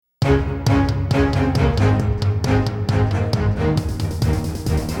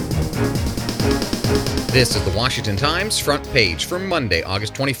This is the Washington Times front page for Monday,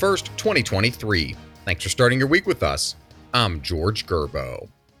 August 21st, 2023. Thanks for starting your week with us. I'm George Gerbo.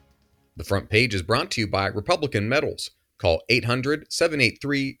 The front page is brought to you by Republican Metals. Call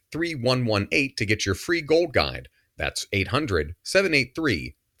 800-783-3118 to get your free gold guide. That's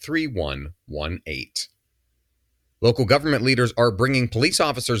 800-783-3118. Local government leaders are bringing police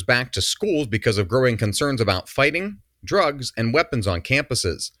officers back to schools because of growing concerns about fighting, drugs, and weapons on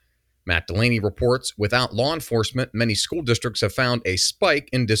campuses. Matt Delaney reports, without law enforcement, many school districts have found a spike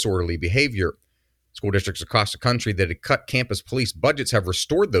in disorderly behavior. School districts across the country that had cut campus police budgets have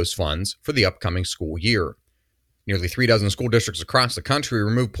restored those funds for the upcoming school year. Nearly 36 school districts across the country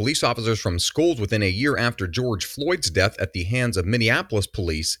removed police officers from schools within a year after George Floyd's death at the hands of Minneapolis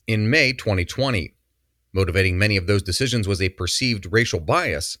police in May 2020. Motivating many of those decisions was a perceived racial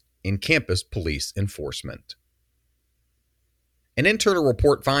bias in campus police enforcement. An internal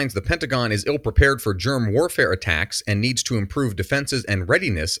report finds the Pentagon is ill-prepared for germ warfare attacks and needs to improve defenses and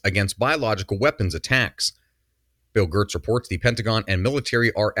readiness against biological weapons attacks. Bill Gertz reports the Pentagon and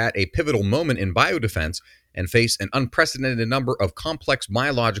military are at a pivotal moment in biodefense and face an unprecedented number of complex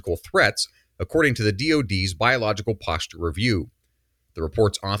biological threats, according to the DoD's Biological Posture Review. The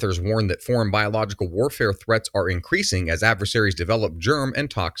report's authors warn that foreign biological warfare threats are increasing as adversaries develop germ and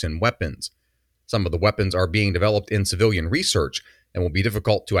toxin weapons. Some of the weapons are being developed in civilian research and will be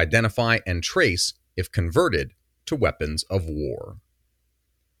difficult to identify and trace if converted to weapons of war.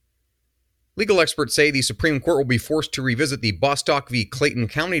 Legal experts say the Supreme Court will be forced to revisit the Bostock v. Clayton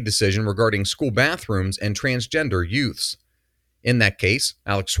County decision regarding school bathrooms and transgender youths. In that case,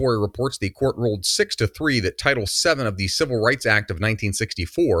 Alex Sawyer reports the court ruled 6-3 that Title VII of the Civil Rights Act of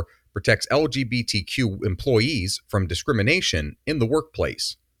 1964 protects LGBTQ employees from discrimination in the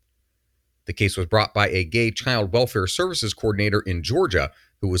workplace. The case was brought by a gay child welfare services coordinator in Georgia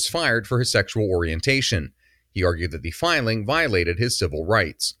who was fired for his sexual orientation. He argued that the filing violated his civil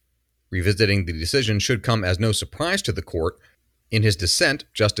rights. Revisiting the decision should come as no surprise to the court. In his dissent,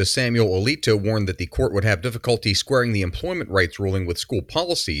 Justice Samuel Alito warned that the court would have difficulty squaring the employment rights ruling with school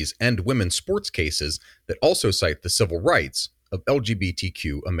policies and women's sports cases that also cite the civil rights of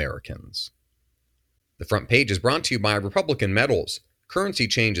LGBTQ Americans. The front page is brought to you by Republican Metals. Currency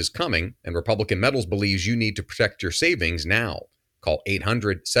change is coming, and Republican Metals believes you need to protect your savings now. Call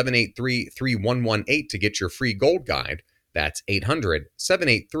 800-783-3118 to get your free gold guide. That's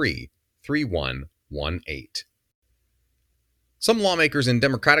 800-783-3118. Some lawmakers in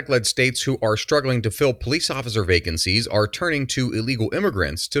Democratic-led states who are struggling to fill police officer vacancies are turning to illegal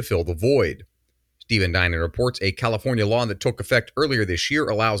immigrants to fill the void. Stephen Dinan reports a California law that took effect earlier this year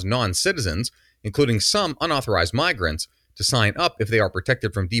allows non-citizens, including some unauthorized migrants, to sign up if they are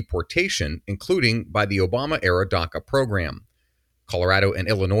protected from deportation, including by the Obama-era DACA program. Colorado and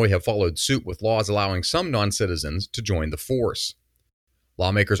Illinois have followed suit with laws allowing some non-citizens to join the force.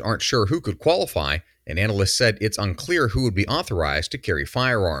 Lawmakers aren't sure who could qualify, and analysts said it's unclear who would be authorized to carry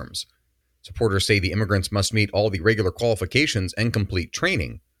firearms. Supporters say the immigrants must meet all the regular qualifications and complete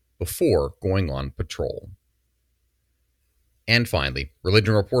training before going on patrol. And finally,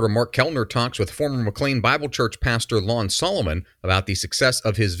 religion reporter Mark Kellner talks with former McLean Bible Church pastor Lon Solomon about the success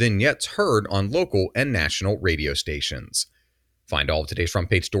of his vignettes heard on local and national radio stations. Find all of today's front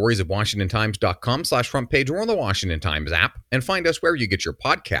page stories at WashingtonTimes.com/frontpage or on the Washington Times app, and find us wherever you get your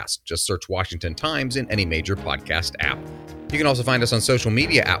podcasts. Just search Washington Times in any major podcast app. You can also find us on social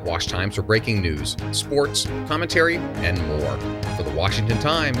media at Wash Times for breaking news, sports, commentary, and more. For the Washington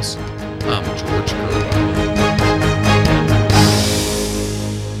Times, I'm George Gerbo.